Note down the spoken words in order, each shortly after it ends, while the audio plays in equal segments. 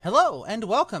Hello, and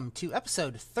welcome to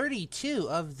episode 32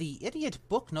 of the Idiot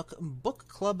Book Nook Book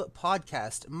Club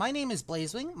podcast. My name is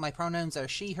Blazewing, my pronouns are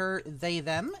she, her, they,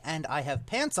 them, and I have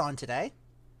pants on today.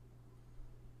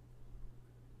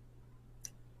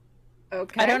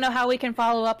 Okay. I don't know how we can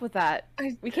follow up with that.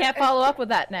 We can't follow up with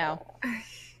that now.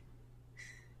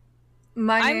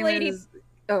 My name Lady... is...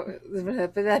 Oh. Do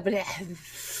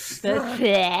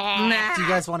you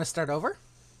guys want to start over?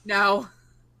 No.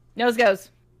 Nose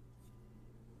goes.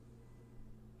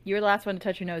 You were the last one to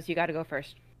touch your nose. You got to go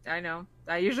first. I know.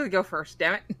 I usually go first,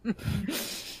 damn it.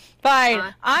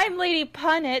 Fine. I'm Lady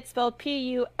Punit, spelled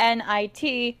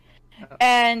P-U-N-I-T,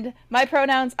 and my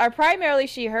pronouns are primarily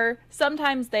she, her,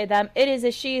 sometimes they, them. It is a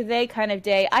she, they kind of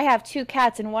day. I have 2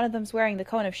 cats, and one of them's wearing the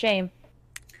cone of shame.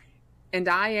 And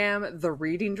I am the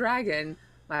Reading Dragon.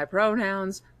 My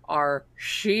pronouns are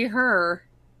she, her.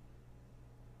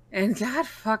 And god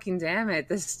fucking damn it,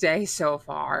 this day so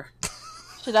far.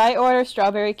 Should I order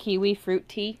strawberry kiwi fruit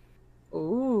tea?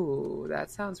 Ooh,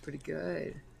 that sounds pretty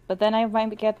good. But then I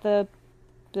might get the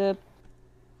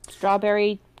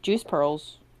strawberry juice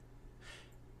pearls.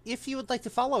 If you would like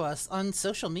to follow us on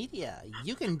social media,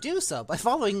 you can do so by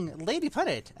following Lady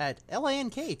Punit at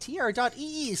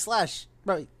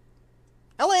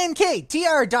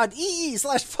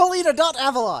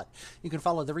lanktr.ee/Paulina.avalon. You can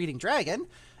follow the Reading Dragon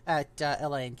at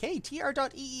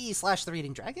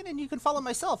lanktr.ee/thereadingdragon, and you can follow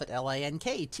myself at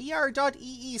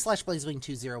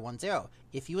lanktr.ee/blazewing2010.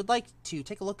 If you would like to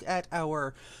take a look at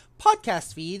our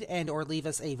podcast feed and or leave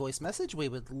us a voice message, we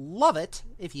would love it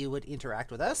if you would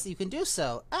interact with us. You can do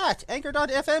so at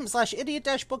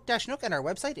anchor.fm/idiot-book-nook, and our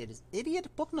website it is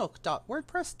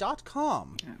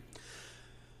idiotbooknook.wordpress.com.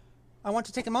 I want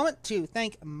to take a moment to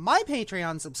thank my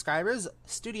Patreon subscribers,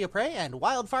 Studio Prey and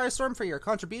Wildfire Storm, for your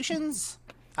contributions.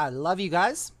 I love you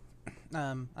guys.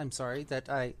 I'm sorry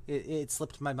that it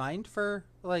slipped my mind for,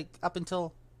 up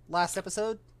until last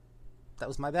episode. That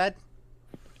was my bad.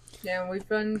 Yeah,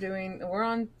 we're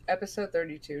on episode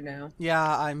 32 now.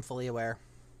 Yeah, I'm fully aware.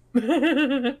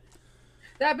 That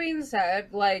being said,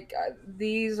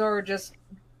 these are just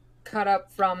cut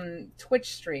up from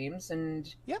Twitch streams,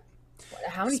 and... Yep.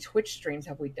 How many Twitch streams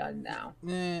have we done now?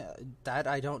 That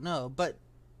I don't know, but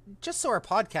just so our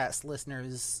podcast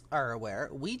listeners are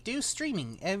aware, we do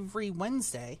streaming every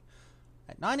Wednesday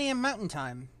at 9 a.m. Mountain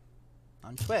Time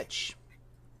on Twitch.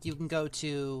 You can go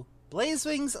to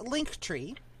Blazewing's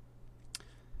Linktree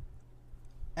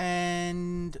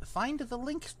and find the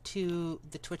link to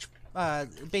the Twitch,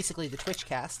 basically the Twitch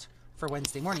cast for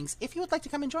Wednesday mornings if you would like to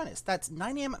come and join us. That's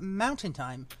 9 a.m. Mountain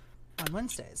Time on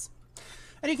Wednesdays.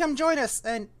 And you come join us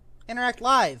and interact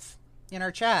live in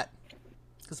our chat.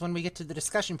 Because when we get to the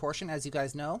discussion portion, as you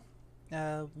guys know,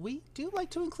 we do like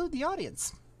to include the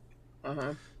audience.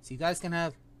 Uh-huh. So you guys can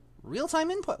have real-time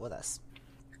input with us.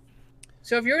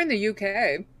 So if you're in the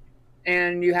UK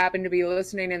and you happen to be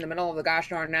listening in the middle of the gosh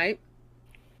darn night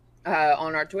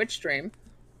on our Twitch stream,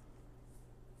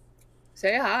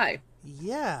 say hi.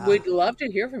 Yeah. We'd love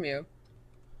to hear from you.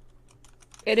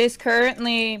 It is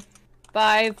currently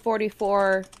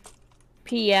 5:44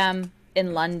 p.m.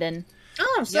 in London.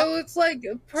 Oh, so It's perfect.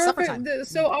 Suppertime.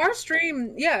 So our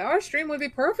stream would be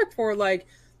perfect for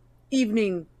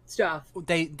evening stuff.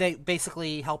 They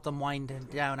basically help them wind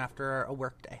down after a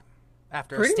work day.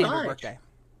 After Pretty a standard much. work day.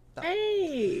 So.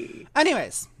 Hey.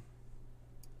 Anyways,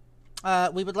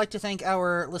 we would like to thank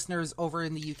our listeners over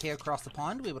in the UK across the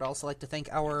pond. We would also like to thank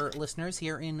our listeners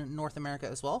here in North America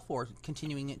as well for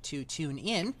continuing to tune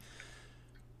in.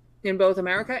 In both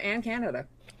America and Canada.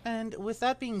 And with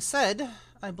that being said,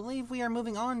 I believe we are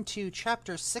moving on to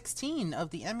Chapter 16 of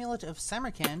the Amulet of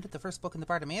Samarkand, the first book in the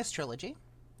Bartimaeus Trilogy.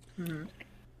 Mm-hmm.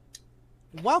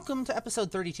 Welcome to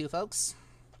episode 32, folks.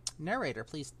 Narrator,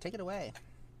 please take it away.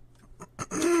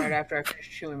 Right after I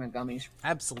finish chewing my gummies.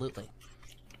 Absolutely.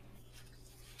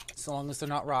 So long as they're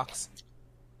not rocks.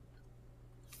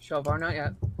 So far, not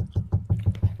yet.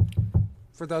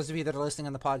 For those of you that are listening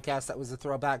on the podcast, that was a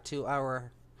throwback to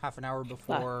our half an hour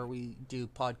before we do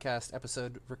podcast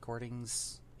episode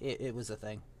recordings. It was a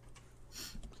thing.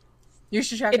 You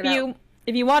should check it out.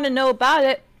 If you want to know about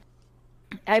it,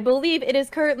 I believe it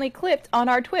is currently clipped on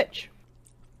our Twitch.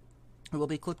 It will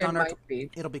be clipped on our.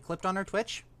 It'll be clipped on our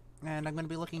Twitch, and I'm going to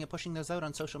be looking at pushing those out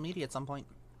on social media at some point.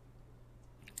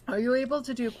 Are you able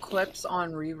to do clips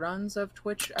on reruns of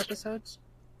Twitch episodes?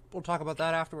 We'll talk about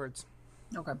that afterwards.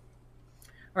 Okay. All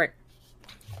right.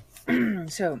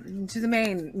 So, to the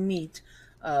main meat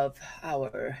of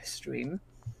our stream.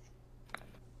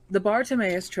 The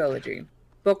Bartimaeus Trilogy,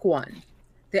 Book 1,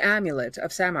 The Amulet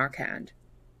of Samarkand,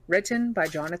 written by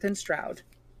Jonathan Stroud,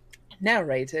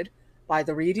 narrated by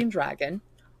the Reading Dragon,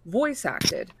 voice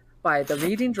acted by the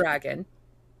Reading Dragon,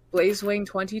 Blazewing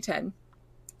 2010,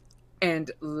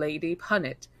 and Lady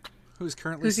Punnet, Who's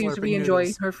currently who seems to be slurping enjoying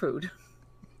noodles. her food.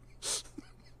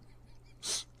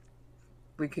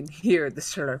 We can hear the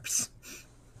slurps.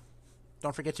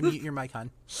 Don't forget to mute your mic,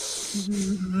 hon.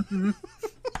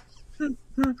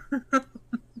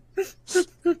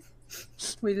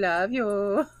 We love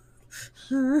you.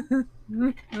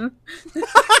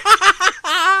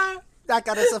 That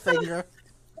got us a finger.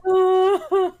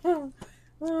 Oh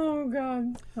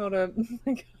God. Hold up.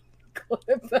 I gotta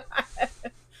clip that.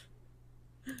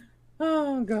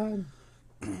 Oh God.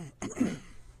 There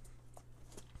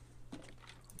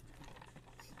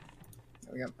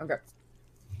we go. Okay.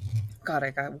 God,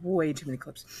 I got way too many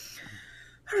clips.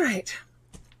 All right.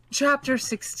 Chapter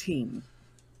 16.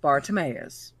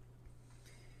 Bartimaeus.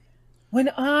 When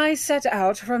I set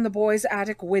out from the boy's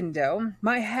attic window,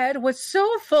 my head was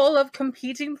so full of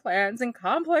competing plans and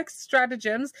complex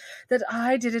stratagems that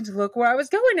I didn't look where I was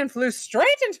going and flew straight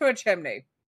into a chimney.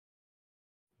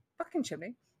 Fucking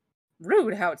chimney.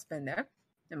 Rude how it's been there.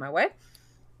 In my way.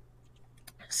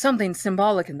 Something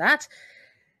symbolic in that.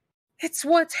 It's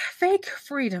what fake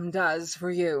freedom does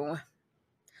for you.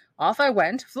 Off I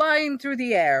went, flying through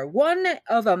the air, one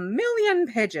of a million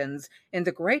pigeons in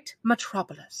the great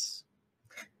metropolis.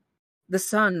 The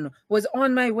sun was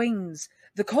on my wings.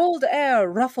 The cold air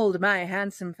ruffled my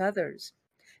handsome feathers.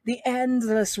 The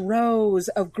endless rows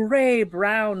of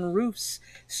gray-brown roofs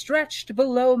stretched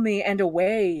below me and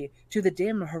away to the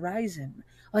dim horizon,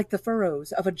 like the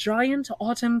furrows of a giant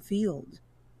autumn field.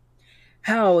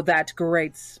 How that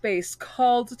great space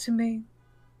called to me.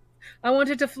 I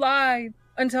wanted to fly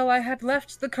until I had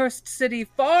left the cursed city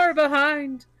far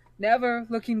behind, never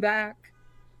looking back.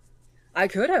 I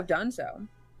could have done so.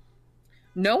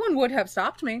 No one would have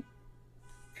stopped me.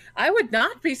 I would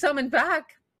not be summoned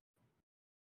back.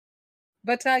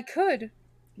 But I could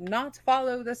not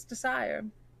follow this desire.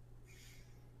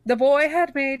 The boy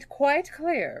had made quite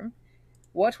clear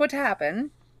what would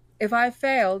happen if I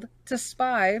failed to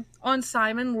spy on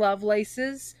Simon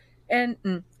Lovelace and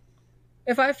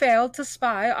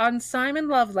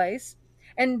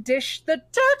dish the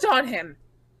dirt on him.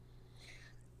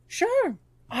 Sure,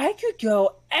 I could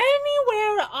go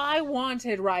anywhere I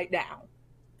wanted right now.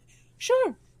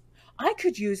 Sure, I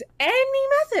could use any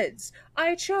methods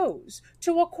I chose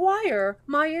to acquire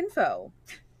my info,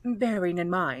 bearing in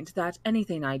mind that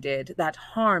anything I did that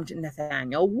harmed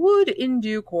Nathaniel would in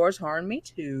due course harm me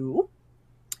too.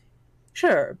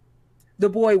 Sure, the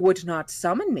boy would not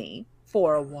summon me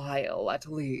for a while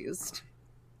at least.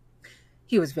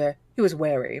 He was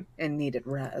wary and needed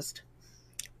rest.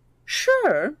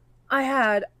 Sure, I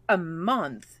had a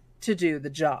month to do the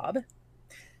job,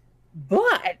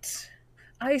 but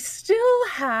I still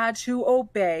had to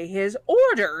obey his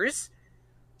orders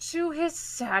to his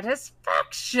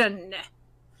satisfaction.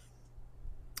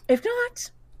 If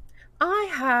not, I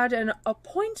had an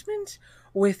appointment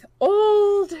with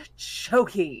old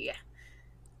Chokey,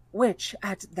 which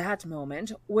at that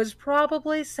moment was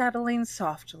probably settling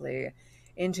softly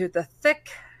into the thick,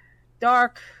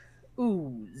 dark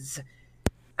ooze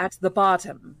at the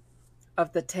bottom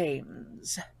of the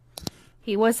Thames.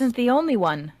 He wasn't the only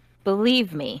one.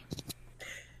 Believe me.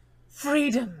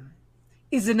 Freedom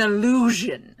is an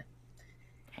illusion.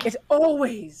 It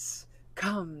always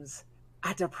comes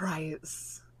at a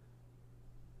price.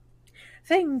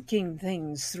 Thinking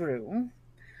things through,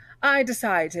 I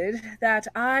decided that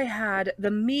I had the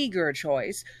meager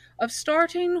choice of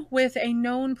starting with a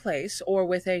known place or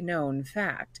with a known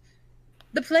fact.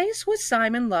 The place was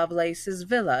Simon Lovelace's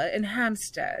villa in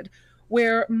Hampstead,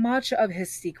 where much of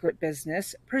his secret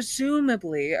business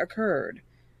presumably occurred.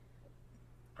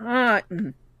 I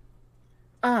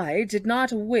did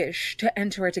not wish to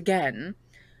enter it again,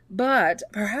 but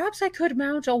perhaps I could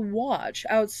mount a watch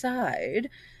outside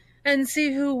and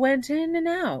see who went in and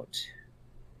out.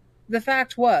 The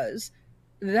fact was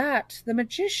that the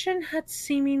magician had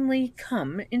seemingly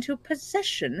come into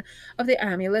possession of the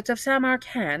Amulet of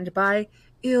Samarkand by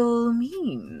ill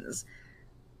means.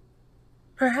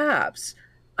 Perhaps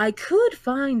I could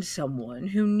find someone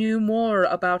who knew more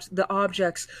about the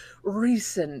object's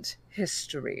recent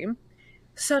history,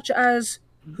 such as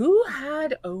who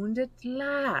had owned it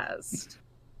last.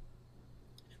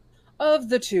 Of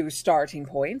the two starting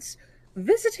points,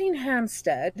 visiting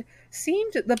Hampstead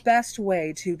seemed the best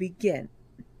way to begin.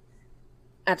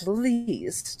 At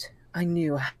least I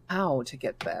knew how to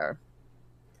get there.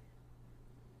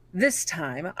 This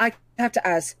time I kept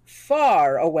as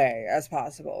far away as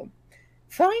possible,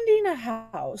 finding a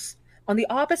house on the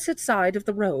opposite side of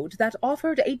the road that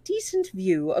offered a decent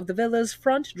view of the villa's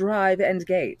front drive and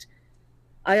gate.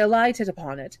 I alighted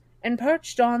upon it and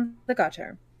perched on the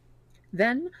gutter.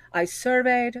 Then I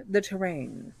surveyed the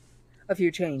terrain. A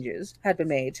few changes had been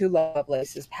made to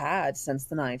Lovelace's pad since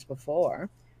the night before.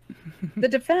 The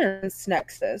defense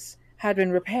nexus had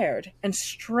been repaired and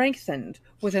strengthened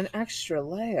with an extra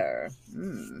layer.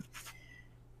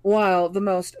 While the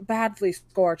most badly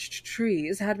scorched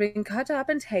trees had been cut up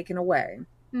and taken away.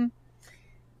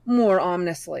 More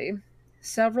ominously,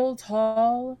 several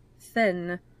tall,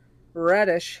 thin,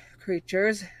 reddish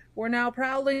creatures were now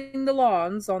prowling the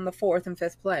lawns on the 4th and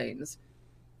 5th planes.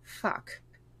 Fuck.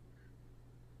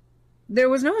 There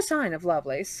was no sign of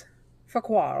Lovelace,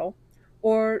 Farquhar,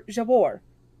 or Jabor.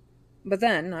 But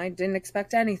then I didn't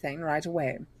expect anything right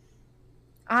away.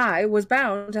 I was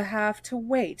bound to have to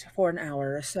wait for an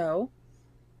hour or so.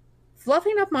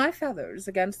 Fluffing up my feathers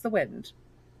against the wind,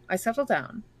 I settled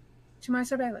down to my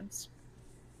surveillance.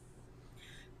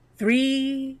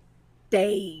 3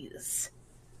 days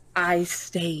I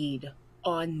stayed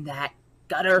on that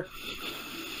gutter.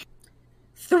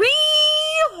 3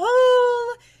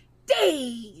 whole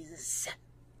days.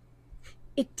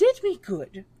 It did me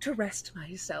good to rest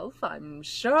myself, I'm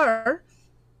sure.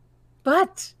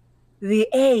 But the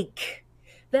ache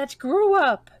that grew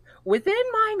up within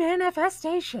my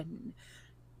manifestation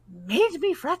made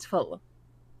me fretful.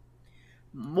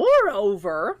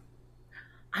 Moreover,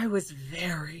 I was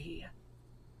very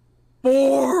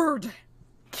bored.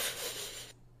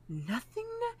 Nothing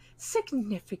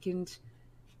significant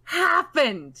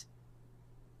happened.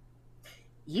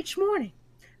 Each morning,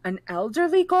 an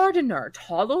elderly gardener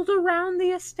toddled around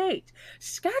the estate,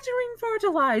 scattering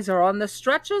fertilizer on the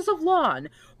stretches of lawn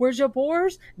where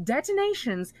Jabor's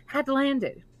detonations had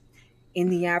landed. In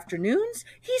the afternoons,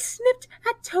 he snipped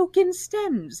at token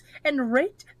stems and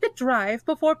raked the drive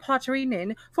before pottering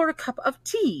in for a cup of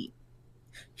tea.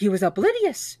 He was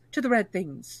oblivious to the red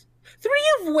things, 3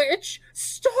 of which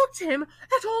stalked him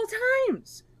at all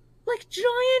times, like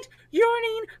giant,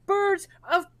 yearning birds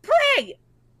of prey.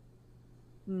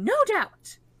 No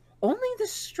doubt, only the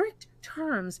strict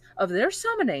terms of their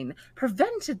summoning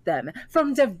prevented them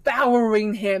from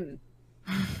devouring him.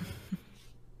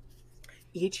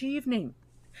 Each evening,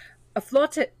 a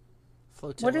flotilla.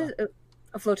 What is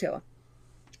a flotilla?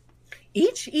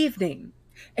 Each evening,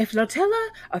 a flotilla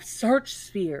of search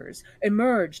spheres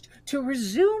emerged to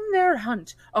resume their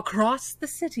hunt across the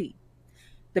city.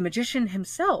 The magician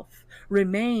himself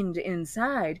remained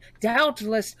inside,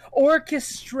 doubtless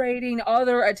orchestrating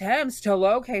other attempts to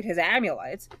locate his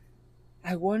amulets.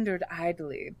 I wondered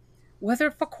idly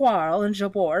whether Farquhar and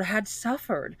Jabor had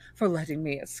suffered for letting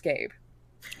me escape.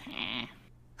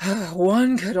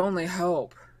 One could only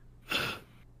hope.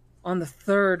 On the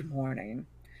morning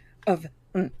of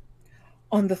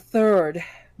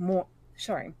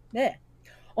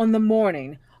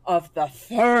the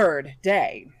 3rd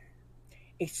day,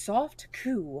 a soft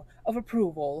coo of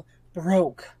approval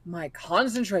broke my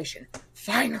concentration.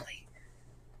 Finally,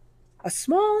 a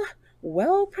small,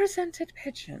 well-presented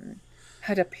pigeon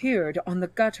had appeared on the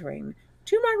guttering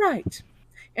to my right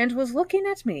and was looking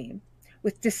at me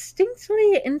with a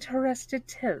distinctly interested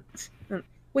tilt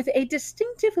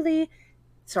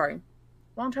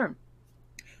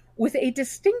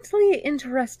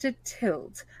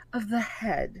of the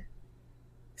head.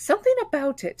 Something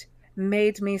about it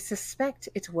made me suspect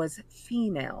it was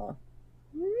female.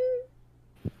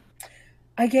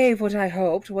 I gave what I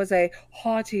hoped was a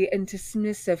haughty and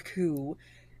dismissive coo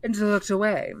and looked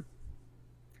away.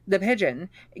 The pigeon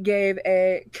gave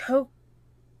a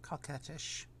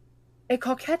coquettish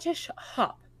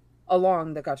hop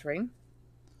along the guttering.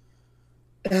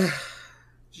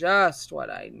 Just what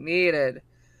I needed.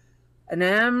 An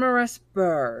amorous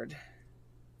bird.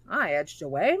 I edged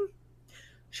away.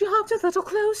 She hopped a little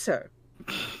closer.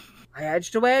 I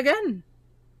edged away again.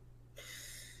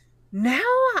 Now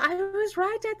I was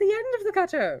right at the end of the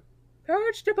gutter,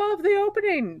 perched above the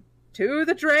opening to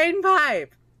the drain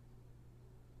pipe.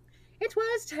 It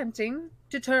was tempting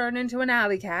to turn into an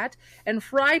alley cat and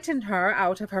frighten her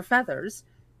out of her feathers,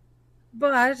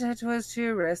 but it was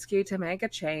too risky to make a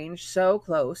change so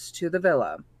close to the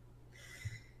villa.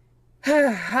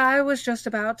 I was just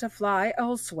about to fly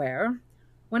elsewhere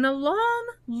when at long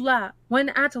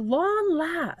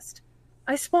last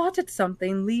I spotted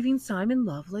something leaving Simon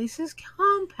Lovelace's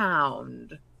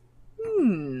compound.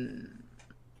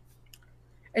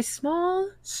 A small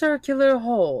circular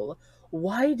hole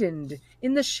widened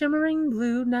in the shimmering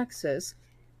blue nexus,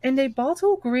 and a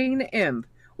bottle green imp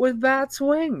with bat's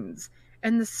wings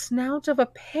and the snout of a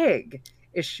pig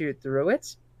issued through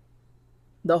it.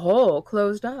 The hole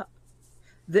closed up.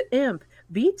 The imp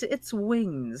beat its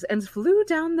wings and flew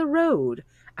down the road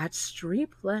at street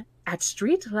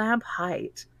lamp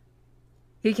height.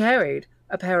 He carried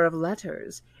a pair of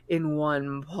letters in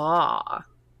one paw.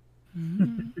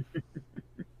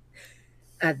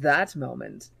 At that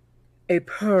moment, a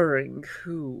purring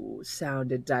coo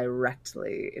sounded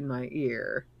directly in my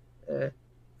ear.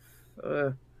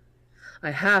 I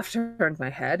half turned my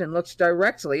head and looked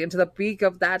directly into the beak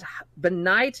of that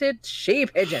benighted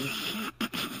she-pigeon.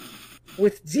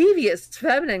 With devious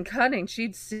feminine cunning,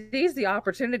 she'd seized the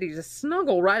opportunity to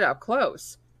snuggle right up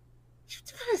close.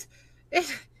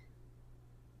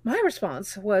 My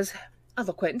response was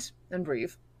eloquent and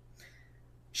brief.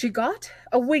 She got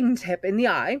a wingtip in the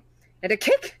eye and a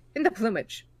kick in the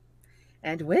plumage.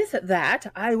 And with that,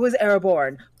 I was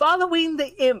airborne, following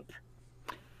the imp.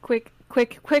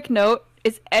 Quick note.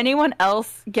 Is anyone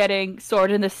else getting Sword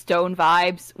in the Stone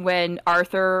vibes when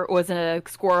Arthur was a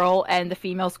squirrel and the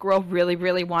female squirrel really,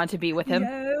 really wanted to be with him?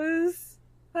 Yes.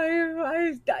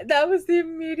 That was the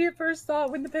immediate first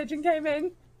thought when the pigeon came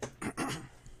in.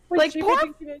 Like,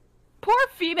 poor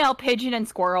female pigeon and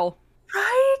squirrel.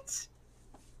 Right?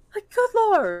 Like, good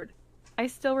lord. I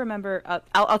still remember,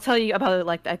 I'll tell you about it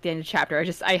like at the end of the chapter.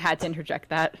 I had to interject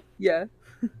that. Yeah.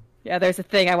 Yeah, there's a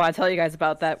thing I want to tell you guys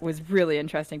about that was really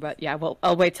interesting, but yeah, well,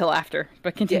 I'll wait till after.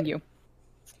 But continue.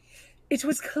 Yeah. It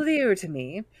was clear to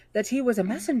me that he was a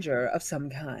messenger of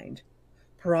some kind,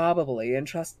 probably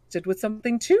entrusted with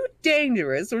something too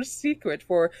dangerous or secret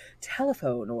for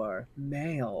telephone or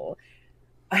mail.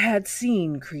 I had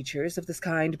seen creatures of this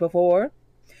kind before.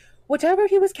 Whatever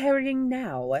he was carrying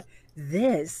now,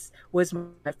 this was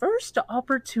my first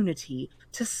opportunity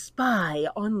to spy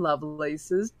on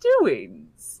Lovelace's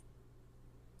doings.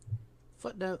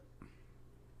 Footnote.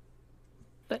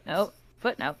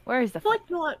 Where is the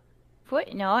Footnote?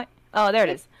 Footnote. Oh, there it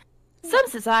is. Some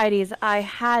societies I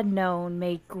had known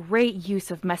made great use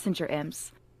of messenger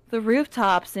imps. The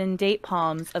rooftops and date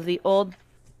palms of the old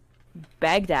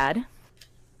Baghdad,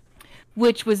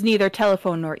 which was neither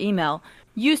telephone nor email,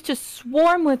 used to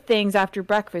swarm with things after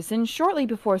breakfast and shortly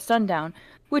before sundown,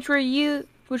 which were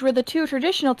the two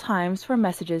traditional times for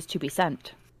messages to be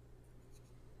sent.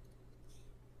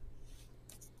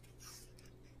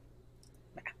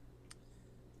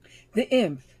 The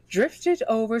imp drifted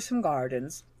over some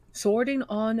gardens, sorting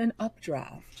on an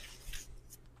updraft.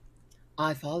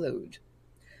 I followed,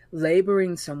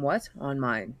 laboring somewhat on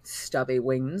my stubby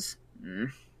wings.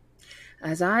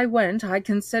 As I went, I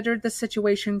considered the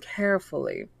situation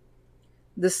carefully.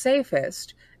 The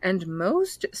safest and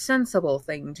most sensible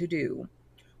thing to do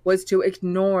was to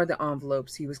ignore the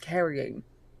envelopes he was carrying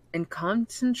and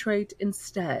concentrate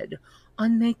instead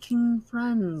on making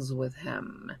friends with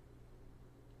him.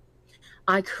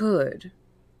 I could,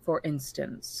 for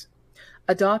instance,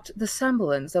 adopt the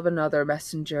semblance of another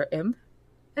messenger imp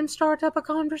and start up a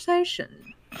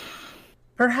conversation,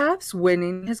 perhaps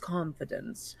winning his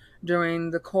confidence during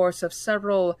the course of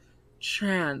several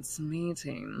chance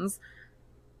meetings.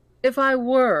 If I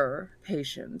were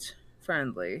patient,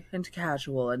 friendly, and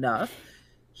casual enough,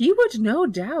 he would no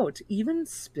doubt even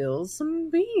spill some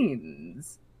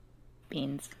beans.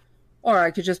 Or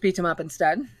I could just beat him up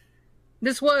instead.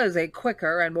 This was a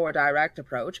quicker and more direct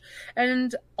approach,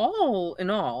 and all in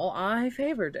all, I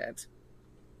favored it.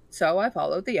 So I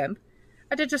followed the imp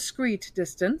at a discreet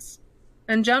distance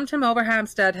and jumped him over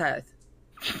Hampstead Heath.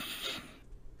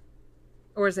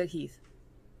 Or is it Heath?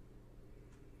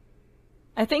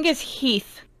 I think it's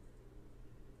Heath.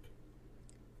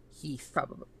 Heath.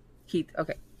 Probably. Heath,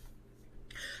 okay.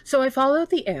 So I followed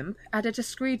the imp at a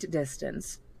discreet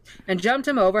distance and jumped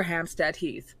him over Hampstead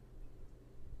Heath.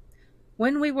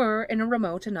 When we were in a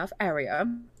remote enough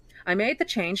area, I made the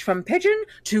change from pigeon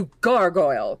to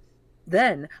gargoyle.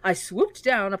 Then I swooped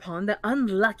down upon the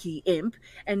unlucky imp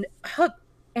and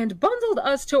bundled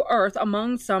us to earth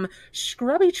among some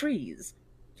scrubby trees.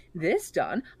 This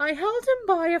done, I held him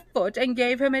by a foot and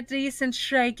gave him a decent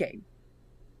shaking.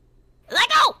 Let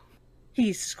go!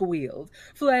 He squealed,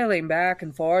 flailing back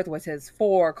and forth with his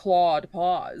four-clawed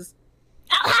paws.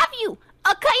 I'll have you!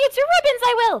 I'll cut you to ribbons,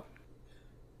 I will!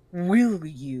 Will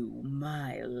you,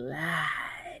 my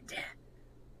lad?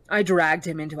 I dragged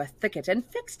him into a thicket and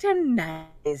fixed him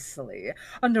nicely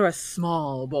under a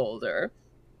small boulder.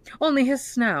 Only his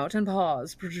snout and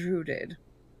paws protruded.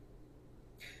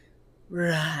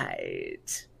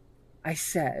 Right, I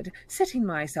said, sitting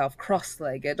myself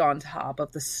cross-legged on top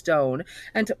of the stone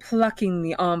and plucking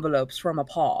the envelopes from a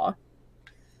paw.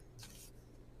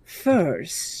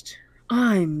 First,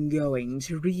 I'm going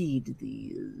to read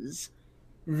these.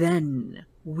 Then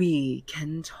we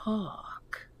can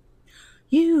talk.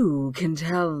 You can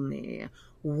tell me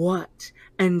what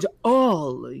and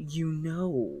all you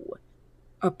know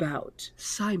about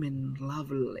Simon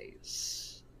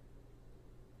Lovelace.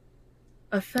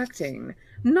 Affecting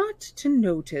not to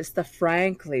notice the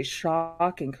frankly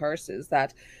shocking curses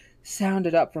that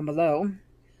sounded up from below,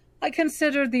 I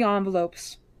considered the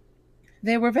envelopes.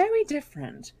 They were very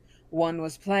different. One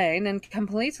was plain and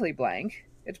completely blank.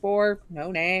 It bore no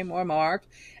name or mark,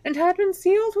 and had been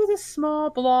sealed with a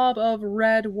small blob of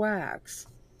red wax.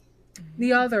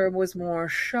 The other was more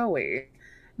showy,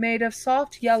 made of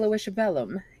soft yellowish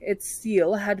vellum. Its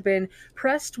seal had been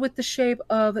pressed with the shape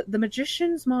of the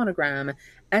magician's monogram,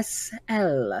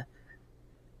 S.L.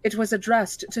 It was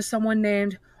addressed to someone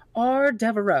named R.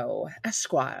 Devereux,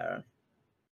 Esquire.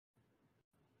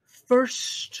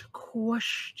 First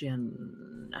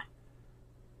question,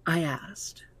 I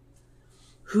asked.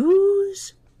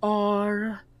 Who's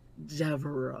R.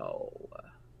 Devereux?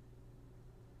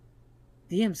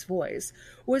 The imp's voice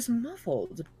was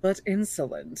muffled but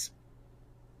insolent.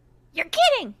 You're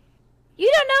kidding!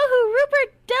 You don't know who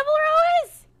Rupert Devereux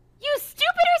is? You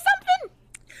stupid or something?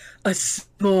 A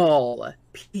small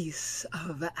piece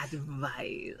of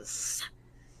advice,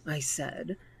 I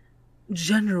said.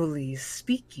 Generally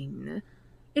speaking,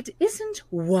 it isn't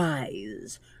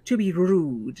wise to be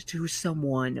rude to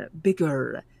someone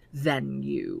bigger than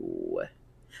you,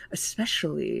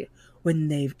 especially when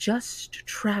they've just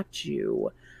trapped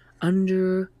you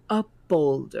under a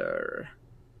boulder.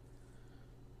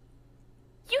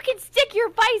 You can stick your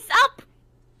vice up!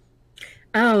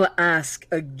 I'll ask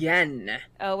again.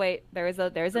 Oh wait, there's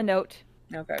a note.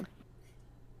 Okay.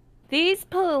 These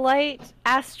polite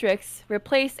asterisks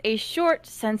replace a short,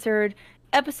 censored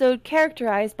episode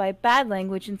characterized by bad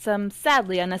language and some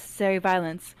sadly unnecessary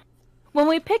violence. When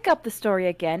we pick up the story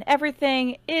again,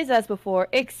 everything is as before,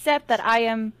 except that I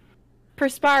am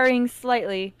perspiring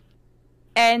slightly,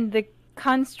 and the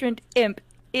contrite imp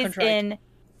is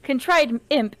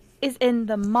in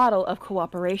the model of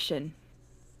cooperation.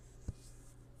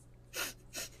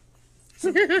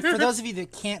 So, for those of you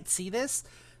that can't see this,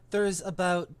 there's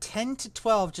about 10 to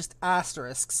 12 just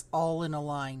asterisks all in a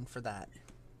line for that.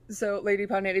 So, Lady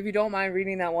Punnet, if you don't mind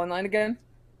reading that one line again.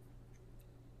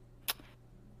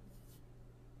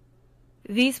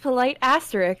 These polite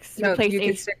asterisks replace you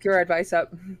can stick your advice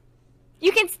up.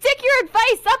 You can stick your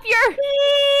advice up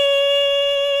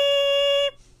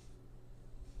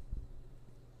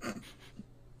your...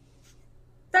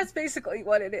 That's basically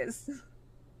what it is.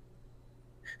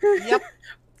 Yep,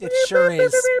 it sure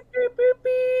is.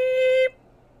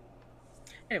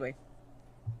 Anyway.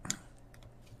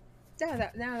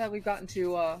 Now that we've gotten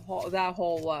to that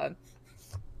whole,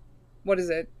 what is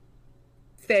it?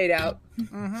 Fade out.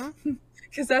 Mm-hmm.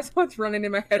 Because that's what's running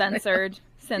in my head.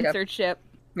 Censorship.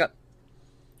 Yep.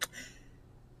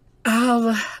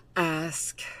 I'll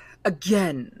ask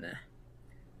again.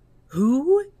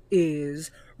 Who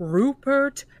is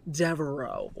Rupert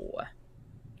Devereux?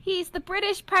 He's the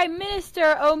British Prime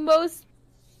Minister, O most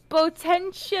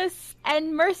bodacious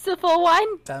and merciful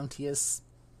one. Bounteous.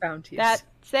 That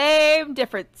same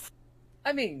difference.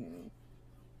 I mean,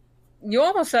 you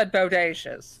almost said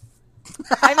bodacious.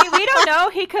 I mean, we don't know.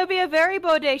 He could be a very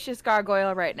bodacious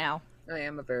gargoyle right now. I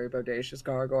am a very bodacious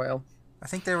gargoyle. I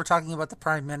think they were talking about the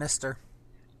Prime Minister.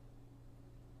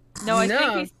 No, I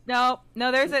think he's no.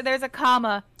 There's a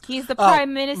comma. He's the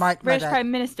Prime Minister, British Prime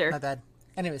Minister. My bad.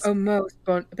 Anyways, most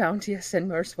bounteous and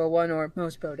merciful one, or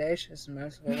most bodacious and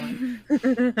merciful one.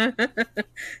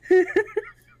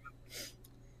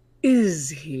 Is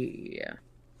he?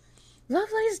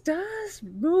 Lovelace does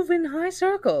move in high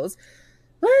circles.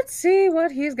 Let's see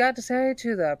what he's got to say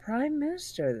to the Prime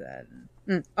Minister,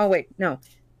 then. Oh, wait, no.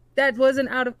 That wasn't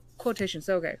out of quotation,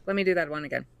 so okay. Let me do that one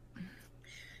again.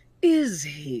 Is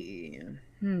he?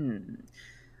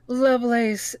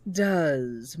 Lovelace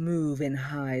does move in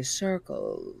high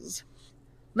circles.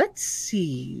 Let's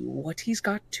see what he's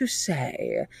got to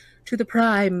say to the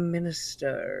Prime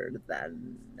Minister,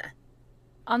 then.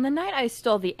 On the night I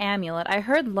stole the amulet, I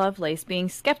heard Lovelace being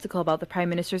skeptical about the Prime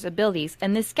Minister's abilities,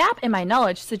 and this gap in my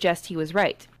knowledge suggests he was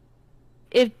right.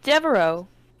 If Devereux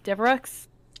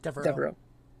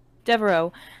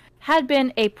had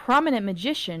been a prominent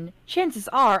magician, chances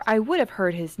are I would have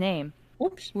heard his name.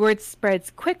 Whoops. Word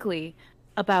spreads quickly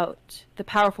about the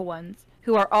powerful ones,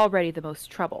 who are already the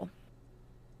most trouble.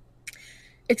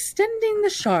 Extending the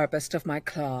sharpest of my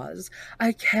claws,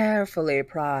 I carefully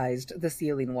prized the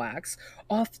sealing wax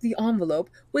off the envelope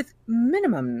with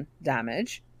minimum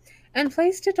damage and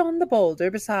placed it on the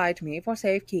boulder beside me for—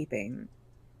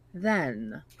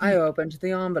 Then I opened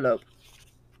the envelope.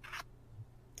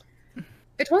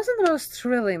 It wasn't the most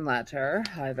thrilling letter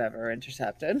I've ever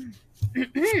intercepted.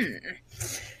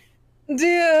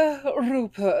 Dear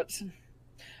Rupert,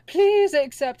 please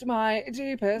accept my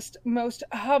deepest, most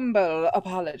humble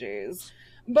apologies,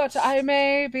 but I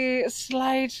may be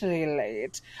slightly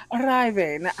late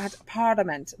arriving at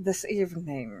Parliament this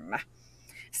evening.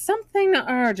 Something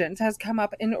urgent has come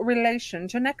up in relation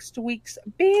to next week's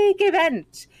big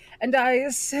event, and I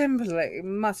simply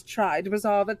must try to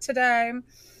resolve it today.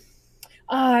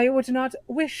 I would not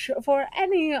wish for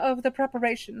any of the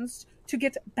preparations to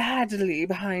get badly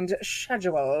behind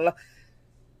schedule.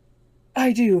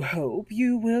 I do hope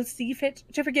you will see fit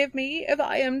to forgive me if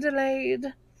I am delayed.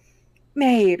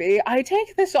 Maybe I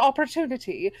take this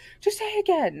opportunity to say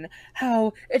again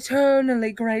how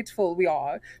eternally grateful we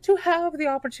are to have the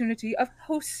opportunity of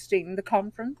hosting the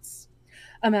conference.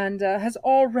 Amanda has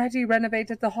already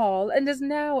renovated the hall and is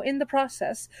now in the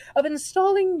process of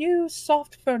installing new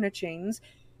soft furnishings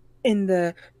in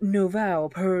the Nouveau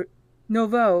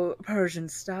Persian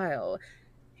style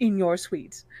in your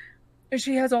suite.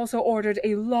 She has also ordered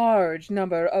a large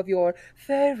number of your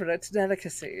favorite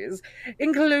delicacies,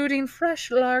 including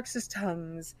fresh larks'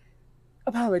 tongues.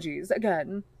 Apologies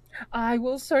again. I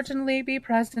will certainly be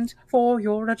present for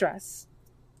your address.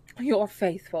 Your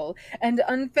faithful and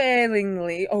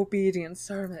unfailingly obedient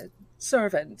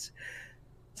servant,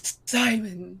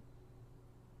 Simon.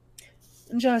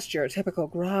 Just your typical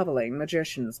groveling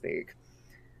magician speak.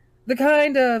 The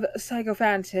kind of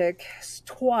sycophantic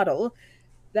twaddle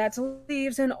that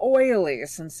leaves an oily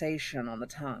sensation on the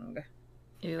tongue.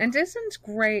 Ew. And isn't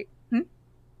great...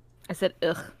 I said,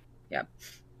 ugh. Yeah.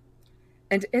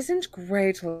 And isn't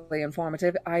greatly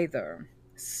informative either.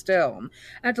 Still,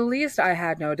 at least I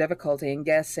had no difficulty in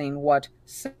guessing what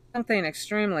something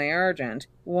extremely urgent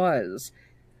was.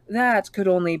 That could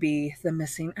only be the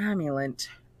missing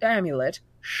amulet,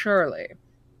 surely.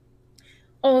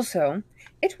 Also,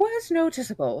 it was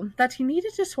noticeable that he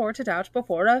needed to sort it out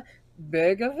before a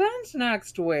big event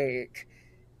next week.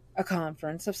 A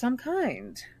conference of some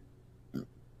kind.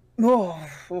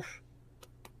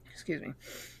 Excuse me.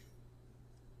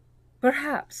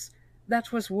 Perhaps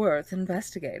that was worth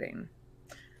investigating.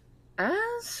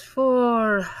 As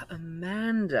for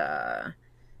Amanda,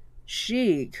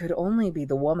 she could only be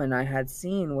the woman I had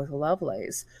seen with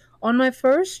Lovelace on my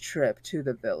first trip to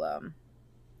the villa.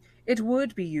 It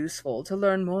would be useful to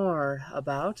learn more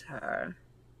about her.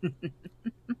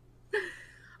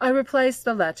 I replaced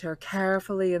the letter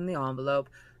carefully in the envelope,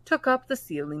 took up the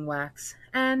sealing wax,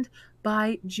 and,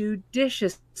 by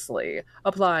judiciously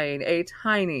applying a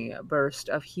tiny burst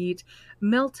of heat,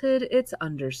 melted its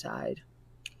underside.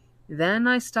 Then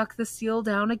I stuck the seal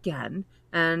down again,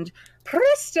 and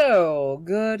presto!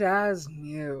 Good as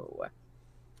new.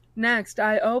 Next,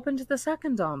 I opened the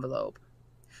second envelope.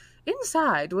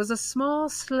 Inside was a small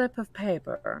slip of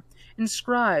paper,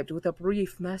 inscribed with a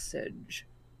brief message.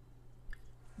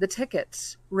 The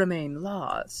tickets remain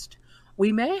lost.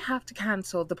 We may have to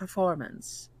cancel the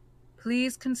performance.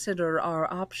 Please consider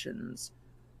our options.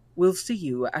 We'll see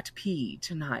you at P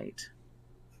tonight.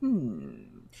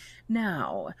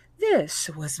 Now, this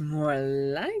was more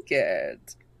like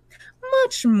it.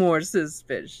 Much more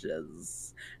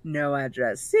suspicious. No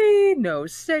addressee, no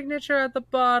signature at the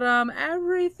bottom,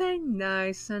 everything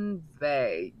nice and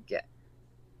vague.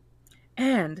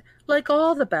 And, like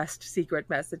all the best secret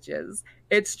messages,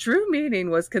 its true meaning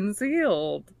was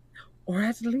concealed. Or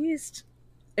at least,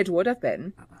 it would have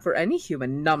been, for any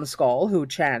human numbskull who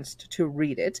chanced to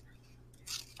read it.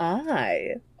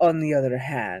 I, on the other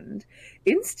hand,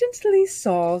 instantly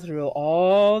saw through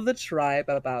all the tripe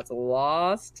about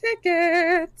lost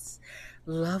tickets.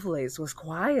 Lovelace was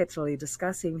quietly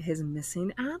discussing his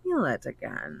missing amulet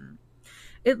again.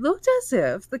 It looked as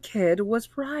if the kid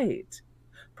was right.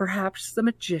 Perhaps the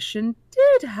magician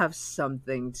did have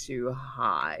something to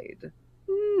hide.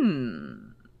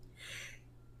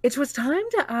 It was time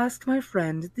to ask my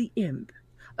friend the imp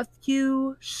a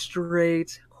few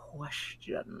straight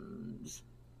questions.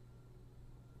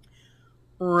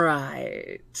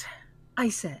 Right, I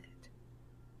said.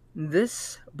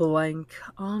 This blank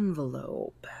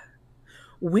envelope,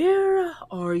 where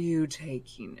are you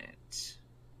taking it?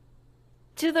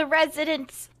 To the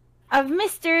residence of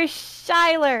Mr.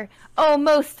 Schuyler. Oh,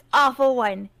 most awful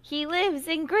one. He lives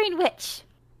in Greenwich.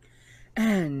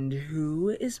 And who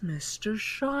is Mr.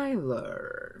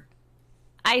 Schuyler?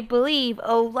 I believe,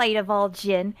 O light of all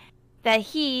gin, that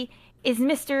he is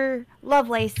Mr.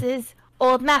 Lovelace's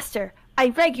old master. I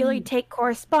regularly take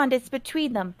correspondence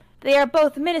between them. They are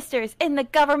both ministers in the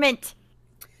government.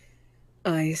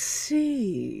 I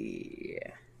see.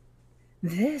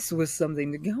 This was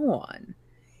something to go on.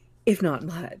 if not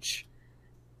much.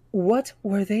 What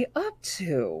were they up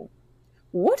to?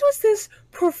 What was this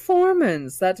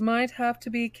performance that might have to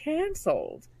be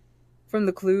cancelled? From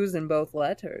the clues in both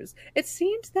letters, it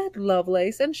seemed that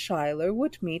Lovelace and Schuyler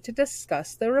would meet to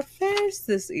discuss their affairs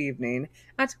this evening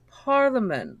at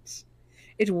Parliament.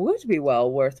 It would be well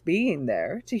worth being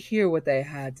there to hear what they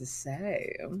had to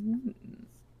say.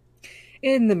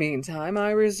 In the meantime,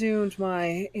 I resumed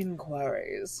my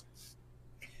inquiries.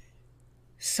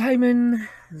 Simon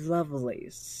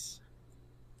Lovelace,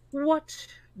 what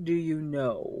do you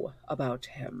know about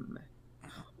him?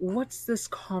 What's this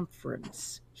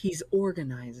conference he's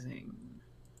organizing?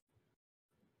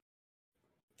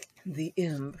 The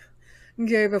imp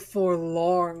gave a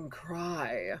forlorn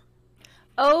cry.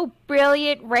 Oh,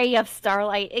 brilliant ray of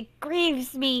starlight, it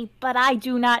grieves me, but I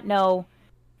do not know.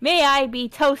 May I be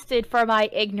toasted for my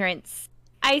ignorance.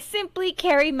 I simply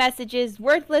carry messages,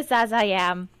 worthless as I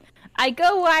am. I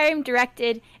go where I am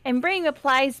directed, and bring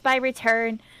replies by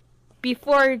return,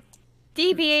 before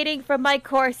deviating from my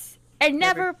course, and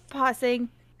never pausing.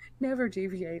 Never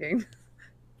deviating.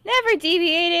 Never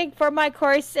deviating from my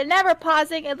course, and never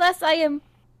pausing, unless I am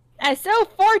so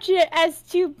fortunate as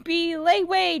to be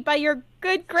laid by your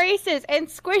good graces and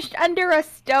squished under a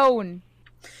stone.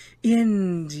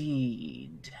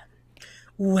 Indeed.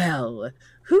 Well,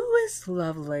 who is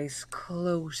Lovelace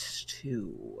close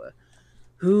to?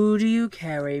 Who do you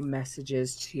carry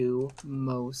messages to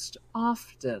most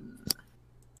often?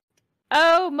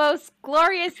 Oh, most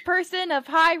glorious person of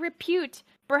high repute,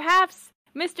 perhaps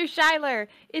Mr. Schuyler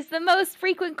is the most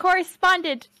frequent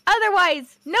correspondent.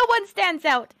 Otherwise, no one stands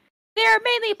out. They are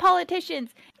mainly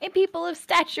politicians and people of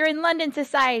stature in London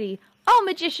society. All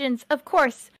magicians, of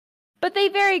course, but they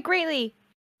vary greatly.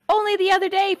 Only the other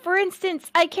day, for instance,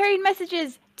 I carried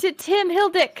messages to Tim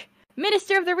Hildick,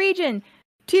 Minister of the Region,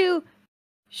 to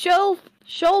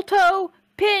Sholto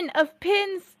Pin of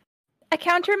Pin's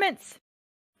accoutrements,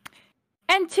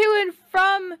 and to and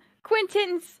from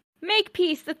Quentin's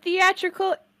Makepeace, the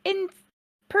theatrical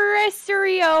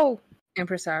impresario.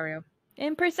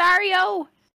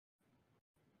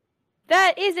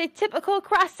 That is a typical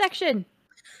cross-section.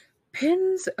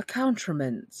 Pin's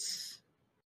accoutrements.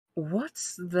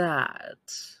 What's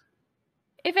that?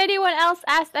 If anyone else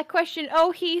asked that question,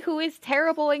 oh, he who is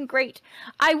terrible and great,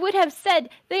 I would have said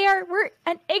were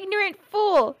an ignorant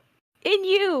fool. In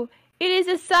you, it is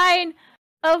a sign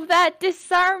of that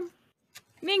disarming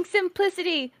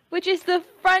simplicity which is the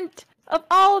front of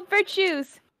all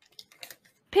virtues.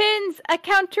 Pin's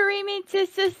accoutrements.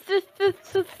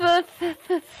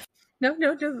 No,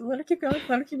 let her keep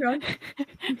going.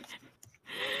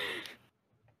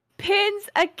 Pin's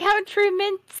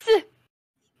accoutrements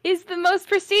is the most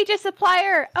prestigious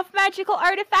supplier of magical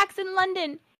artifacts in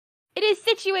London. It is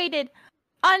situated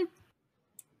on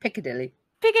Piccadilly.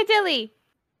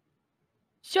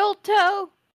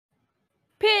 Sholto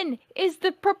Pin is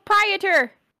the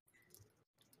proprietor.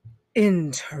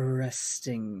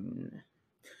 Interesting.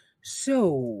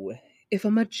 So, if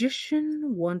a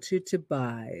magician wanted to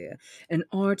buy an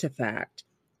artifact,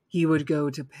 he would go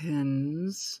to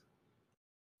Pin's?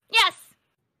 Yes!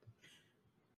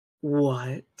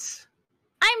 What?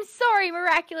 I'm sorry,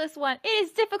 Miraculous One. It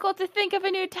is difficult to think of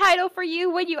a new title for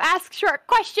you when you ask short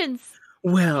questions.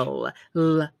 Well,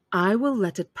 I will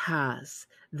let it pass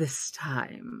this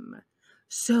time.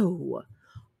 So,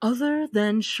 other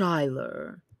than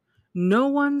Schuyler, no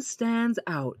one stands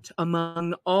out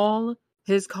among all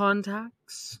his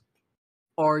contacts?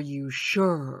 Are you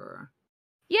sure?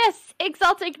 Yes,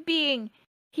 exalted being.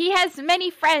 He has many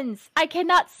friends. I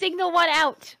cannot signal one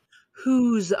out.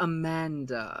 Who's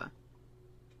Amanda?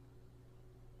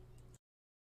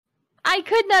 I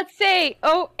could not say,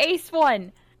 oh, Ace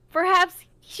One. Perhaps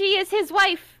she is his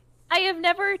wife. I have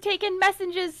never taken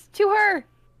messages to her.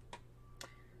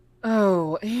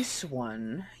 Oh, Ace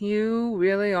One, you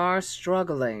really are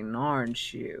struggling,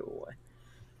 aren't you?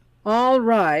 All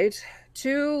right,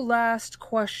 2 last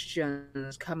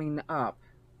questions coming up.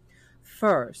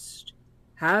 First,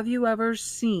 have you ever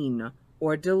seen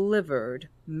or delivered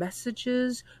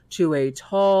messages to a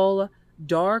tall,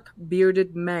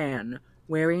 dark-bearded man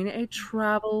wearing a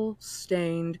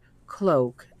travel-stained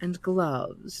cloak and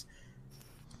gloves,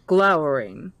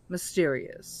 glowering,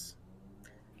 mysterious?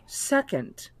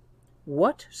 Second,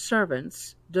 what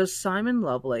servants does Simon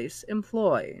Lovelace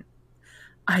employ?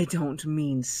 I don't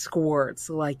mean squirts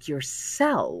like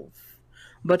yourself,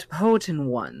 but potent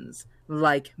ones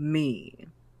like me.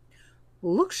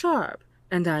 Look sharp,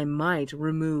 and I might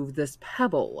remove this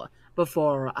pebble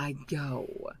before I go.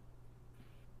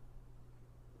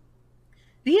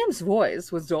 The imp's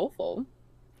voice was doleful.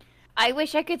 I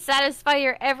wish I could satisfy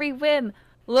your every whim,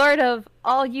 lord of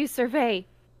all you survey.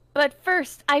 But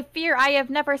first, I fear I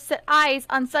have never set eyes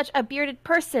on such a bearded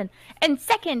person, and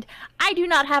second, I do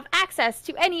not have access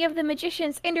to any of the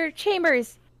magician's inner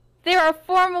chambers. There are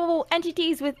formidable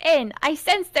entities within. I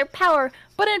sense their power,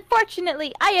 but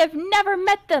unfortunately, I have never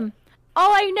met them.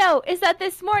 All I know is that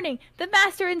this morning, the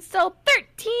master installed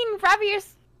 13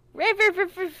 ravenous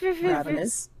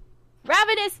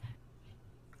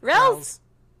growls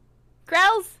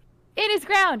in his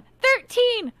ground.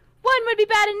 13! One would be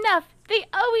bad enough. They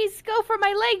always go for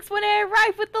my legs when I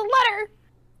arrive with the letter.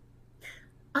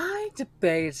 I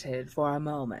debated for a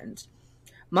moment.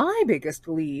 My biggest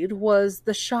lead was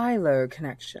the Schuyler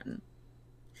connection.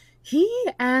 He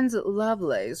and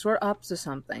Lovelace were up to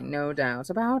something, no doubt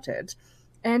about it.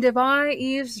 And if I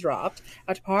eavesdropped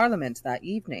at Parliament that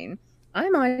evening, I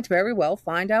might very well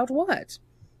find out what.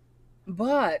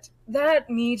 But that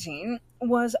meeting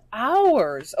was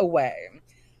hours away.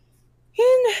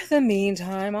 In the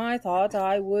meantime, I thought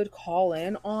I would call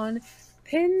in on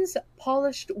Pin's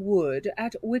polished wood,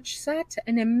 at which sat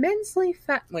an immensely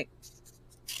fat... Wait.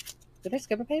 Did I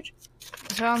skip a page?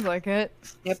 Sounds like it.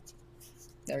 Yep.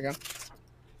 There we go.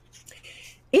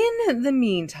 In the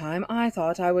meantime, I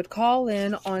thought I would call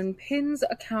in on Pin's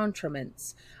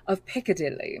accoutrements of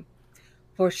Piccadilly.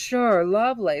 For sure,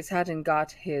 Lovelace hadn't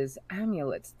got his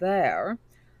amulets there.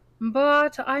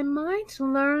 But I might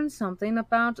learn something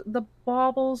about the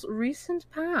bauble's recent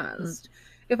past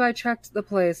if I checked the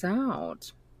place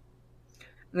out.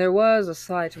 There was a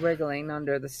slight wriggling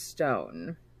under the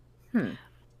stone.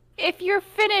 If you're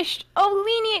finished, oh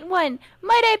lenient one,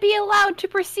 might I be allowed to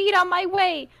proceed on my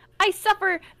way? I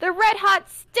suffer the red-hot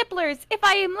stipplers if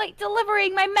I am late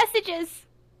delivering my messages.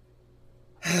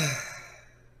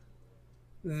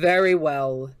 Very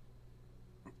well.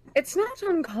 It's not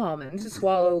uncommon to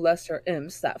swallow lesser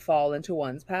imps that fall into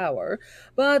one's power,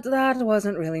 but that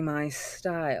wasn't really my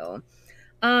style.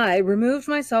 I removed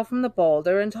myself from the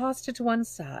boulder and tossed it to one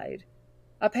side.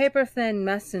 A paper-thin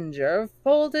messenger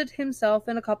folded himself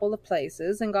in a couple of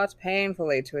places and got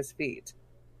painfully to his feet.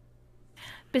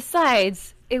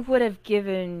 Besides, it would have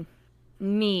given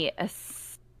me a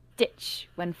stitch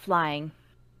when flying.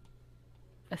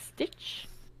 A stitch?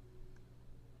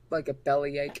 Like a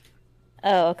bellyache.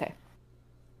 Oh, okay.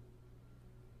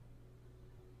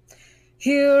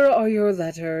 Here are your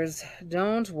letters.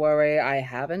 Don't worry, I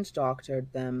haven't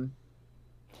doctored them.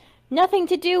 Nothing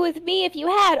to do with me if you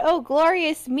had, oh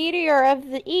glorious meteor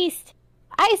of the east.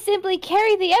 I simply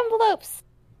carry the envelopes.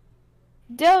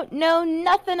 Don't know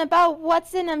nothing about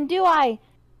what's in 'em, do I?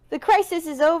 The crisis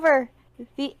is over.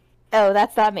 Oh,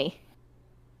 that's not me.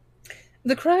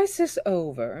 The crisis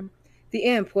over. The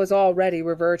imp was already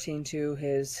reverting to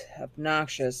his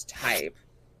obnoxious type.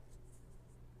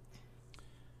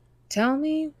 Tell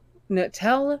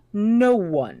no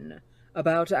one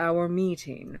about our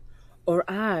meeting, or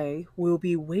I will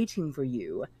be waiting for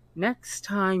you next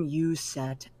time you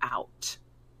set out.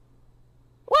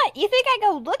 What, you think I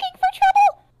go looking for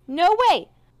trouble? No way.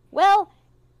 Well,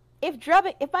 if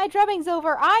my drubbing's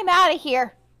over, I'm out of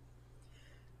here.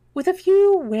 With a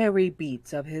few wary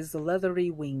beats of his leathery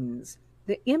wings,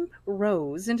 the imp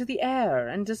rose into the air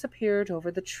and disappeared over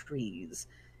the trees.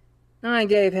 I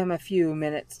gave him a few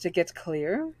minutes to get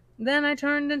clear, then I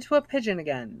turned into a pigeon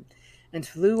again and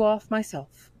flew off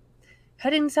myself,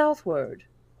 heading southward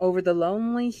over the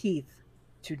lonely heath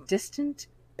to distant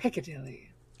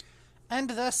Piccadilly. And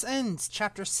thus ends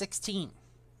chapter 16.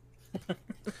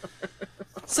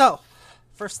 So,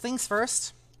 first things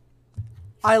first,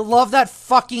 I love that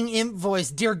fucking imp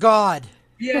voice, dear God.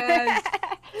 Yes.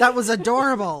 That was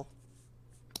adorable.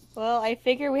 Well, I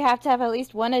figure we have to have at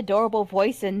least one adorable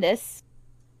voice in this.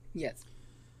 Yes.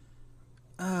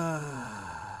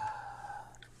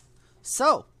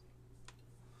 So,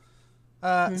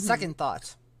 second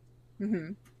thought.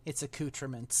 It's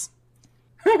accoutrements.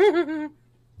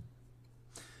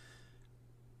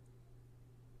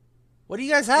 What do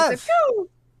you guys have? It's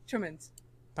accoutrements.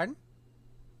 Pardon?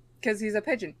 Because he's a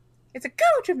pigeon. It's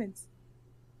accoutrements.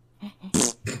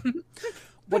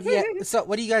 What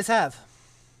do you guys have?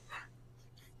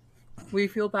 We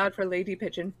feel bad for Lady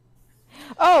Pigeon.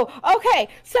 Oh, okay.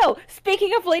 So,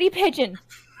 speaking of Lady Pigeon,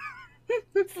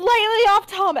 slightly off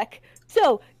topic.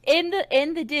 So, in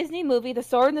the Disney movie The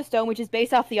Sword and the Stone, which is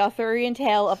based off the Arthurian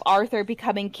tale of Arthur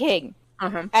becoming king,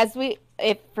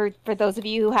 for those of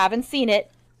you who haven't seen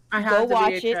it, go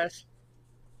watch it.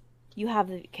 You have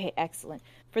the okay, excellent.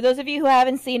 For those of you who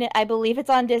haven't seen it, I believe it's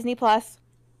on Disney Plus.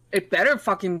 It better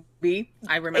fucking be.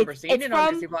 I remember seeing it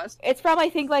on Disney Plus. It's from, I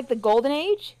think, like the Golden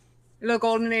Age. The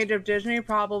Golden Age of Disney,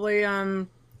 probably.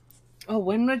 Oh,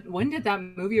 when did that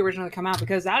movie originally come out?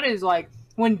 Because that is like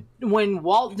when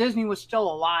Walt Disney was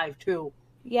still alive too.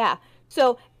 Yeah.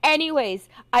 So, anyways,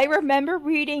 I remember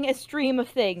reading a stream of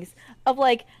things of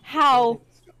like how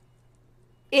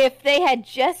if they had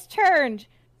just turned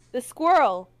the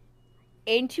squirrel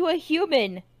into a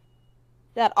human,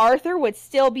 that Arthur would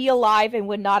still be alive and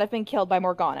would not have been killed by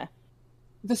Morgana.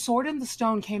 The Sword in the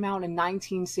Stone came out in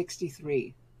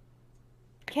 1963.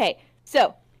 Okay,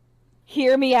 so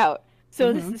hear me out.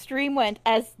 So the stream went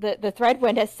as the thread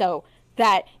went as so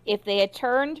that if they had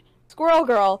turned Squirrel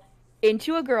Girl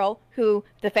into a girl who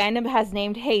the fandom has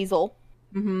named Hazel,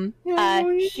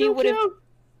 she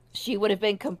would have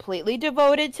been completely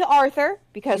devoted to Arthur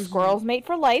because squirrels mate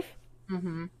for life.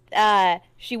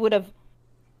 She would have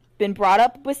been brought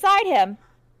up beside him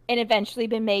and eventually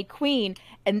been made queen,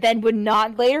 and then would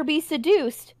not later be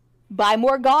seduced by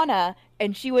Morgana,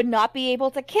 and she would not be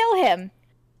able to kill him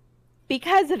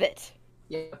because of it.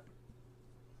 Yep.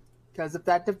 Because of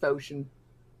that devotion.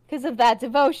 Because of that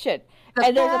devotion. The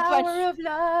and there's power of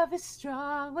love is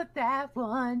strong with that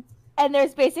one. And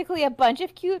there's basically a bunch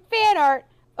of cute fan art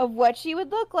of what she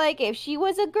would look like if she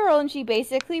was a girl, and she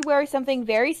basically wears something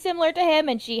very similar to him,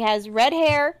 and she has red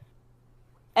hair,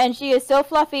 and she is so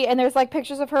fluffy, and there's like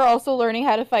pictures of her also learning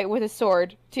how to fight with a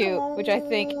sword too, which I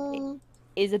think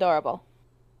is adorable.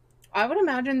 I would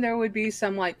imagine there would be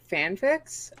some like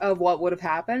fanfics of what would have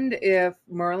happened if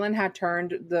Merlin had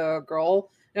turned the girl,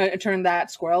 turned that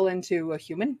squirrel into a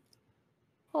human.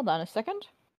 Hold on a second.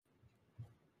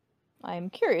 I'm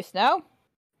curious now.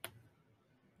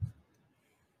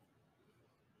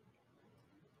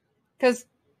 Because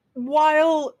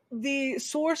while the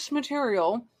source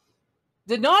material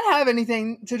did not have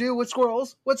anything to do with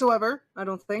squirrels whatsoever, I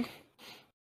don't think.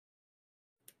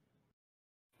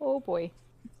 Oh boy.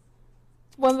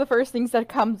 One of the first things that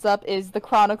comes up is the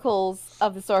Chronicles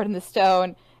of the Sword and the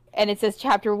Stone, and it says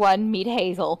Chapter 1, Meet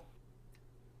Hazel.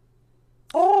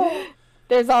 Oh!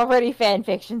 There's already fan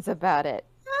fictions about it.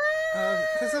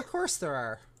 Because of course there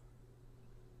are.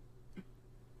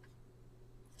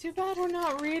 Too bad we're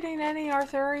not reading any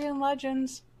Arthurian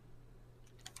legends.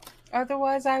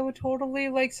 Otherwise, I would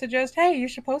totally suggest, hey, you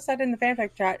should post that in the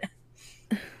fanfic chat.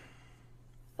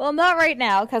 Well, not right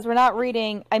now, because we're not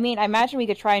reading... I mean, I imagine we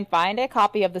could try and find a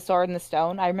copy of The Sword and the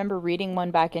Stone. I remember reading one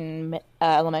back in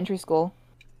elementary school.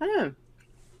 Oh.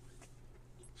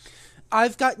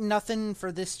 I've got nothing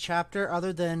for this chapter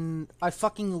other than I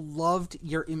fucking loved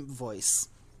your imp voice.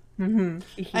 And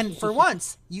for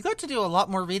once, you got to do a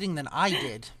lot more reading than I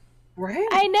did. Right?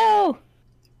 I know!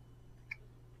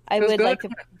 I would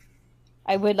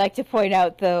like to point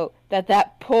out, though,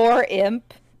 that poor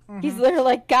imp... He's literally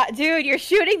like, God, dude, you're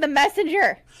shooting the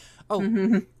messenger.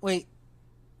 Oh, wait.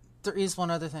 There is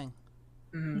one other thing.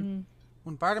 When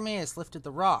Bartimaeus lifted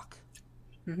the rock,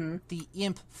 the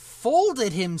imp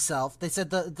folded himself. They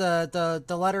said the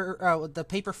letter, the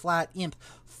paper flat imp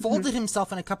folded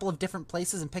himself in a couple of different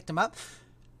places and picked him up,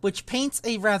 which paints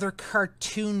a rather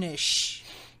cartoonish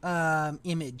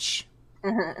image.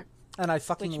 And I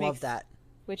fucking love that.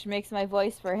 Which makes my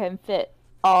voice for him fit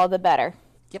all the better.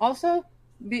 Yep. Also,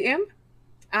 the imp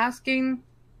asking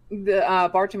the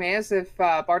Bartimaeus if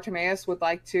Bartimaeus would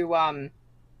like to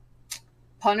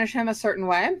punish him a certain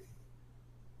way.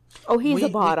 Oh, he's a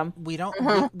bottom. We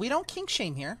don't we don't kink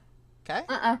shame here. Okay?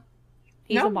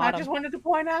 He's a bottom. I just wanted to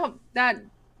point out that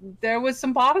there was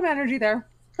some bottom energy there.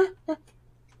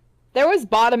 There was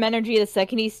bottom energy the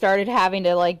second he started having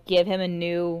to give him a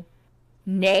new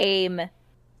name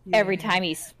every time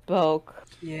he spoke.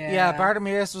 Yeah,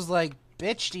 Bartimaeus was like,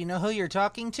 bitch, do you know who you're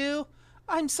talking to?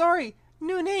 I'm sorry.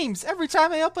 New names every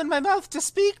time I open my mouth to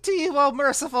speak to you, oh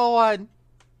merciful one.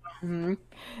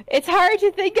 It's hard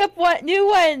to think of what new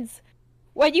ones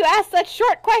when you ask such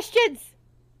short questions.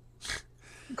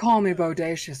 Call me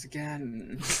bodacious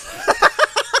again.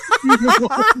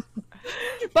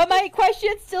 But my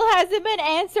question still hasn't been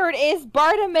answered. Is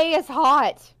Bartimaeus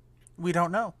hot? We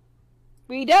don't know.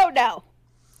 We don't know.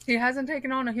 He hasn't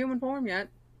taken on a human form yet.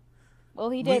 Well,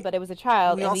 he did, but it was a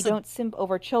child, and we don't simp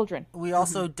over children. We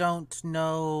also don't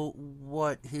know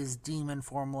what his demon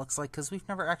form looks like, because we've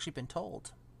never actually been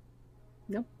told.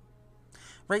 Nope.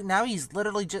 Right now, he's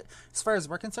literally just, as far as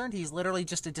we're concerned, he's literally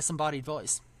just a disembodied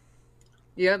voice.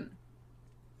 Yep.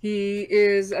 He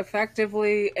is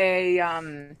effectively a,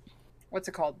 what's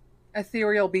it called?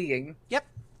 Ethereal being. Yep.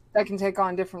 That can take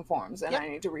on different forms, and Yep. I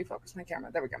need to refocus my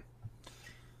camera. There we go.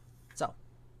 So.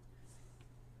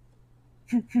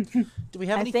 Do we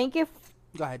have any... I think if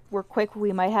Go ahead. we're quick,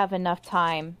 we might have enough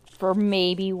time for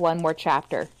maybe one more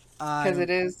chapter. Because it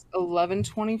is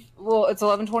 11:20. Well, it's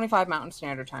 11:25 Mountain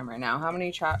Standard Time right now. How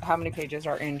many pages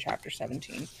are in Chapter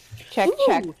 17? Check.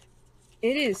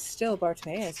 It is still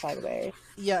Bartimaeus, by the way.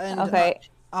 Yeah, and Okay.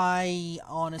 I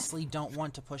honestly don't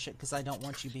want to push it because I don't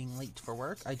want you being late for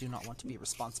work. I do not want to be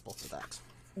responsible for that.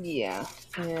 Yeah,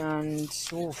 and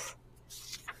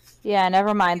Yeah,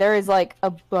 never mind. There is like a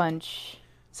bunch.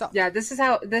 So yeah, this is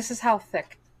how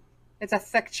thick. It's a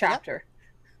thick chapter.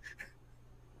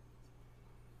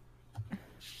 Yep.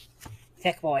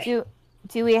 Thick boy.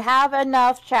 Do we have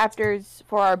enough chapters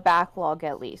for our backlog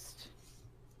at least?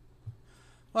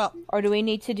 Well, or do we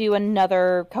need to do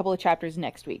another couple of chapters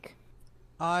next week?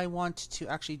 I want to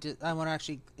actually,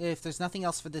 if there's nothing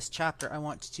else for this chapter, I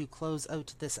want to close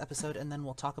out this episode, and then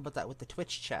we'll talk about that with the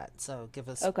Twitch chat. So give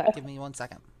me 1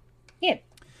 second. Yeah.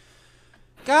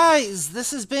 Guys,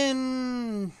 this has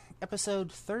been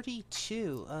episode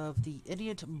 32 of the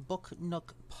Idiot Book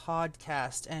Nook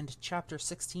podcast and chapter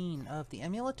 16 of the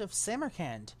Amulet of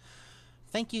Samarkand.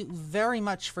 Thank you very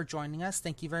much for joining us.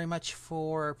 Thank you very much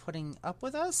for putting up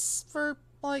with us for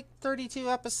like 32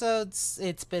 episodes.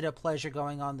 It's been a pleasure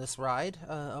going on this ride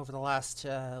over the last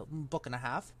book and a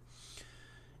half.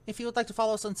 If you would like to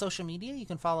follow us on social media, you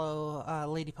can follow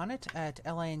Lady Punnet at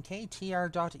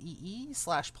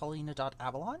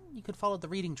lanktr.ee/paulina.avalon. You could follow The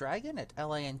Reading Dragon at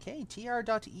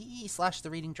lanktr.ee/The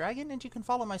Reading Dragon, and you can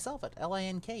follow myself at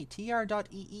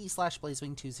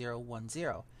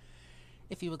lanktr.ee/blazewing2010.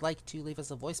 If you would like to leave us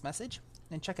a voice message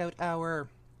and check out our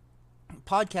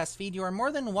podcast feed, you are more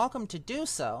than welcome to do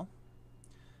so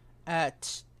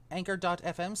at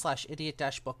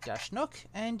anchor.fm/idiot-book-nook,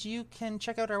 and you can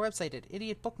check out our website at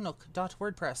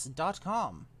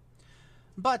idiotbooknook.wordpress.com.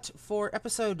 But for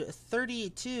episode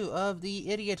 32 of the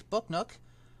Idiot Book Nook,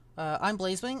 I'm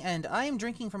Blazewing, and I am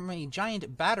drinking from a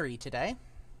giant battery today.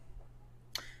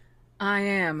 I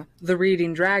am the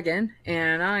Reading Dragon,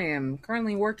 and I am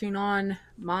currently working on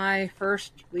my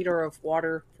first liter of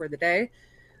water for the day.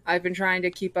 I've been trying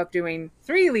to keep up doing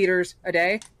 3 liters a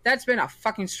day. That's been a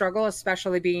fucking struggle,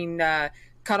 especially being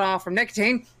cut off from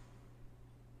nicotine.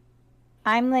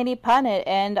 I'm Lady Punnet,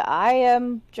 and I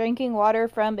am drinking water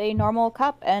from a normal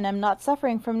cup, and I'm not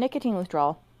suffering from nicotine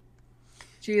withdrawal.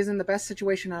 She is in the best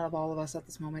situation out of all of us at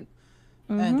this moment.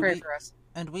 And pray for us.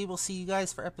 And we will see you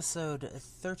guys for episode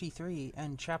 33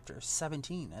 and chapter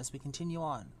 17 as we continue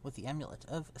on with the Amulet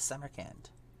of Samarkand.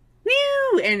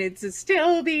 Woo! And it's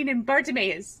still being in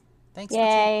Bartimaeus. Thanks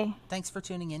for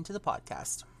tuning in to the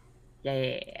podcast.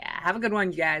 Yeah. Have a good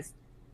one, you guys.